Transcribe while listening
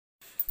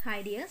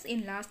Hi dears,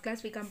 in last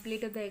class we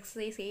completed the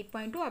exercise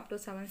 8.2 up to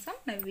 7 sum.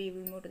 Now we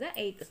will move to the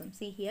 8th sum.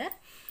 See here,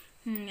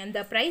 and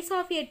the price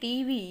of a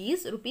TV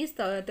is rupees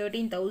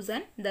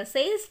 13,000. The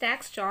sales tax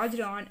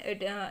charged on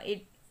it,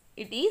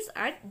 it is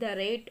at the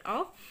rate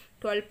of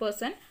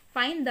 12%.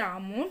 Find the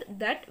amount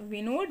that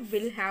Vinod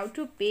will have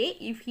to pay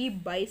if he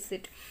buys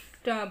it.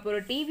 இப்போ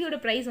டிவியோட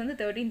price வந்து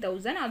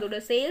 13,000, அதோட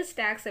sales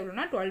tax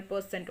எவ்வளோனா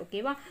 12%.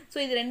 ஓகேவா? So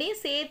இது ரெண்டையும்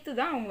சேர்த்து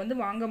தான் அவங்க வந்து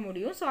வாங்க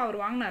முடியும். ஸோ அவர்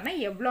வாங்கினார்னா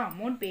எவ்வளோ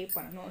அமௌண்ட் பே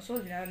பண்ணணும். So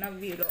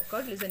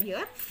listen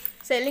here.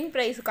 Selling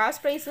price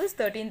cost price is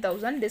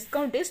 13,000,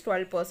 discount is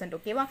 12%.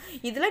 ஓகேவா?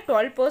 இதில்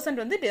 12%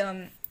 வந்து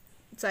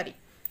sorry,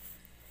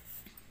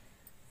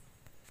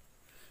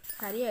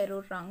 I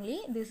wrote wrongly.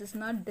 This is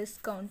not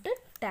discounted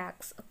tax.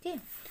 Okay,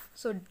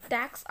 so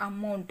tax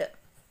amount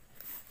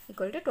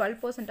equal to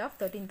 12% of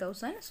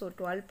 13,000. So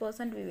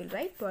 12% we will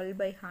write 12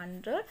 by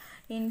 100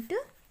 into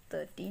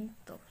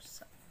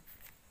 13,000.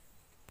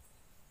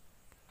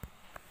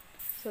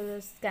 So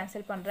this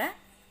cancel பண்றேன்,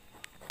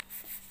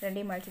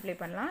 ரெண்டையும் multiply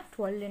பண்ணலாம்.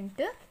 12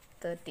 into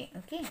 13.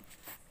 Okay,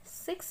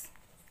 6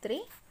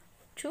 3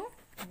 2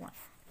 1.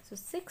 So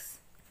 6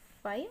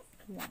 5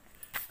 1.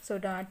 So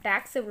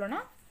tax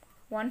எவ்வளோனா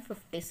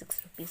 156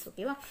 rupees.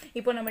 ஓகேவா?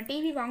 இப்போ நம்ம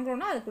TV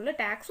வாங்குறோம்னா அதுக்குள்ள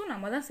டேக்ஸும்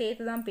நம்ம தான்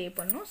சேர்த்து தான் பே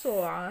பண்ணணும். So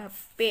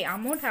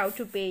amount have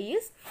to pay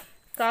is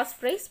cost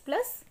price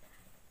plus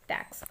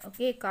tax.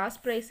 Okay, cost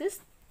price is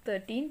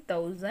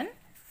 13,000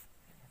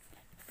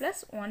 plus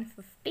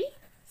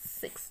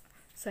 156.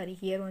 Sorry,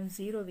 here one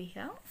 0 we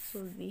have, so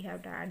we have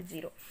to add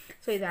 0.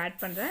 So இது add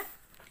பண்ணுறேன்.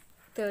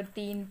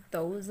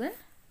 13,000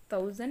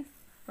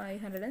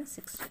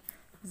 1560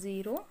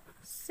 0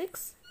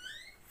 6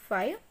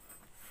 5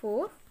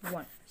 4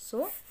 1. So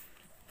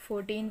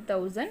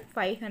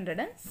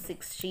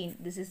 14,516.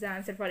 This is the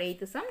answer for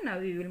 8th sum. Now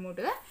we will move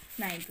to the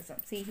 9th sum.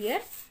 See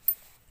here,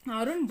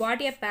 Arun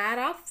bought a pair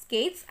of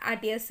skates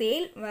at a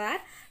sale where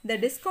the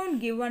discount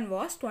given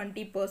was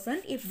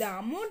 20%. If the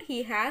amount he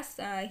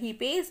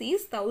pays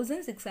is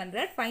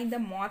 1,600, find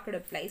the market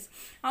price.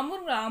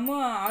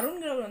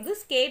 அருண்கிறவர் வந்து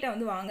ஸ்கேட்டை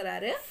வந்து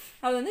வாங்குறாரு.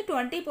 அது வந்து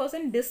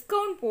 20%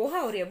 discount போக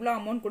அவர் எவ்வளோ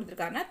amount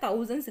கொடுத்துருக்காருன்னா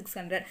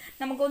 1,600.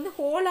 நமக்கு வந்து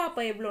whole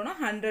அப்போ எவ்வளோனா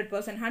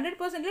 100%.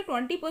 100%ல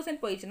 20%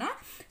 போயிடுச்சுன்னா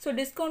ஸோ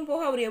டிஸ்கவுண்ட்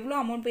போக அவர் எவ்வளோ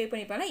அமௌண்ட் பே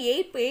பண்ணியிருப்பாருன்னா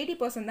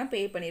 80% தான்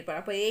பே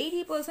பண்ணியிருப்பார். அப்போ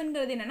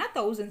 80%ங்கிறது என்னன்னா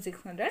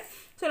 1,600.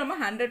 ஸோ நம்ம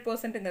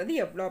 100%ங்கிறது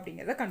எவ்வளோ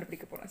அப்படிங்கிறத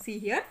கண்டுபிடிக்க போகிறோம். See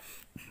here,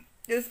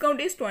 discount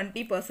is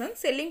 20%,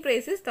 selling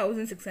price is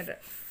 1,600.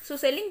 So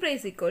selling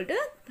price equal to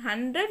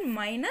 100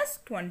 minus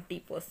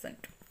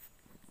 20%.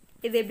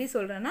 இது எப்படி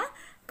சொல்கிறேன்னா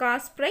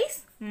cost price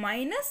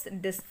minus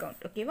discount.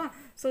 ஓகேவா?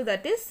 So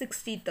that is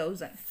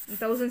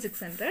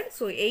 1,600.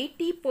 So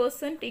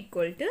 80%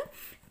 equal to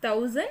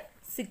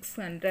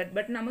 1,600.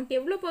 But நமக்கு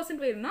எவ்வளோ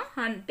பர்சன்ட் வேணும்னா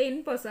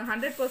 10%,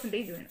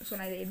 100% வேணும். ஸோ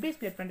நான் இதை எப்படி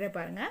ஸ்ப்ளிட் பண்ணுறேன்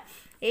பாருங்கள்.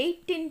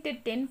 8 into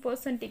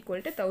 10% equal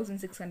to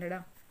 1,600.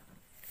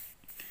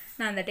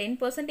 நான் அந்த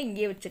 10%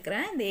 இங்கேயே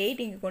வச்சுக்கிறேன். இந்த 8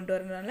 இங்கே கொண்டு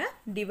வரதுனால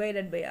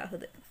டிவைடட் பை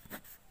ஆகுது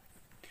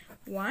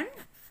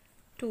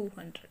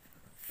 200.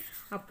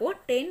 அப்போது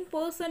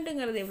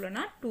 10%ங்கிறது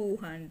எவ்வளோனா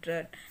 200.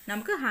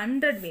 நமக்கு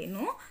 100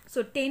 வேணும். ஸோ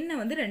 10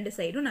 வந்து ரெண்டு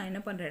சைடும் நான்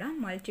என்ன பண்ணுறேன்னா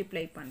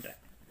மல்டிப்ளை பண்ணுறேன்.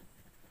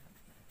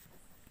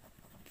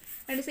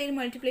 ரெண்டு சைடு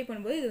மல்டிப்ளை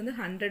பண்ணும்போது இது வந்து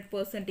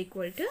 100%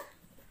 ஈக்குவல் டு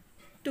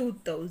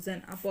 2,000.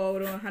 அப்போ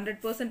ஒரு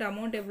 100%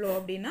 அமௌண்ட் எவ்வளோ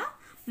அப்படின்னா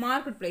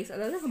மார்க்கெட் ப்ரைஸ்,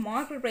 அதாவது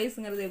மார்க்கெட்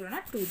ப்ரைஸுங்கிறது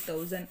எவ்வளோனா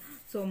 2,000.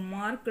 So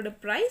market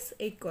price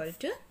equal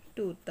to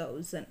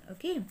 2,000.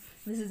 Okay,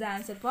 this is the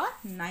answer for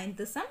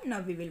 9th sum.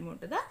 Now we will move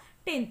to the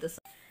 10th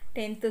sum.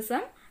 10th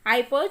sum, I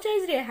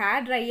purchased a hair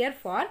dryer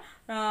for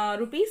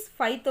rupees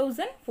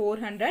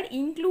 5,400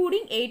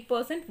 including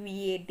 8%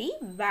 VAT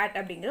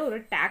அப்படிங்கிற ஒரு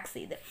tax.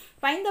 இது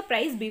find the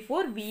price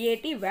before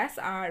VAT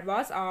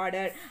was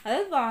ordered.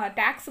 அதாவது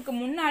டேக்ஸுக்கு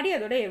முன்னாடி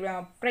அதோட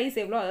price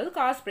எவ்வளோ, அதாவது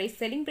cost price,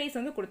 selling price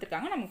வந்து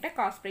கொடுத்துருக்காங்க, நம்மகிட்ட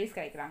காஸ்ட் ப்ரைஸ்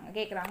கேட்குறாங்க.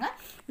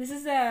 This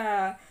is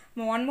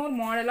one more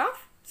model of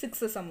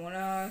 6th sum,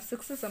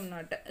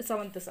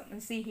 7th sum.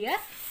 See here,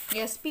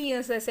 SP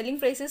is selling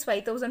price is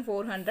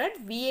 5,400,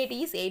 VAT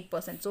is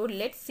 8%. So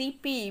let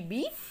CPB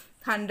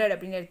 100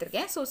 அப்படின்னு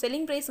எடுத்திருக்கேன். ஸோ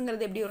செல்லிங்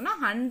ப்ரைஸுங்கிறது எப்படி வரும்னா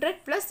 100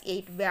 +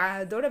 8.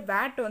 அதோட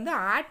வேட் வந்து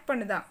ஆட்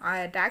பண்ணுதான்,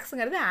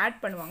 டேக்ஸுங்கிறது ஆட்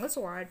பண்ணுவாங்க. ஸோ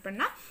ஆட்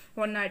பண்ணால்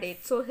 108.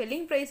 So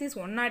selling price is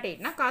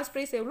 108னா cost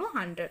price எவ்வளோ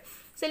 100.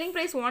 Selling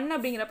price 1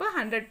 அப்படிங்கிறப்ப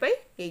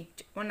 100/8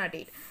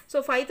 108. So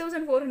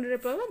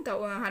 5,400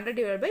 100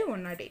 divided by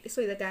 108. ஸோ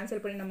இதை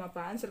கேன்சல் பண்ணி நம்ம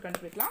அப்போ ஆன்சர்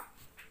கண்டுபிடிக்கலாம்.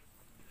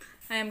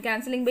 I am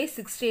cancelling by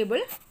 6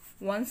 table.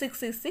 1 6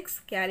 is 6,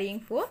 carrying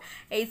 4,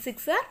 8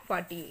 6 are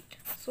 48.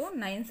 So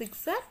 9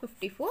 6 are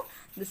 54.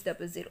 This step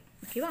is 0.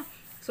 Okay,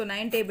 so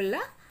 9 table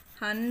la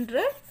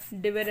 100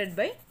 divided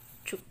by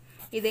 2.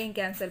 இதையும்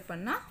cancel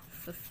பண்ணா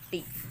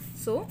 50.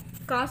 So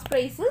cost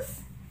price is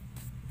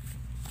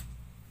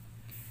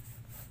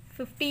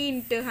 50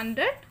 into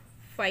 100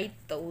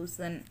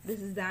 5,000. This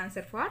is the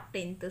answer for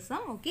 10th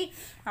sum. Okay,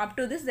 up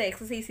to this the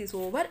exercise is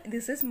over.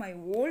 This is my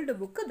old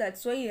book,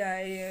 that's why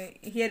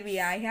here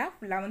I have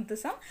 11th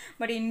sum,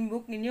 but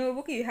in your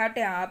book you have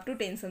to up to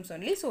 10 sums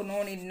only, so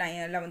no need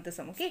 11th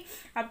sum. Okay,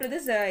 up to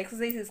this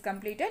exercise is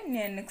completed.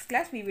 In next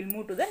class we will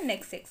move to the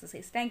next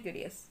exercise. Thank you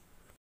dears.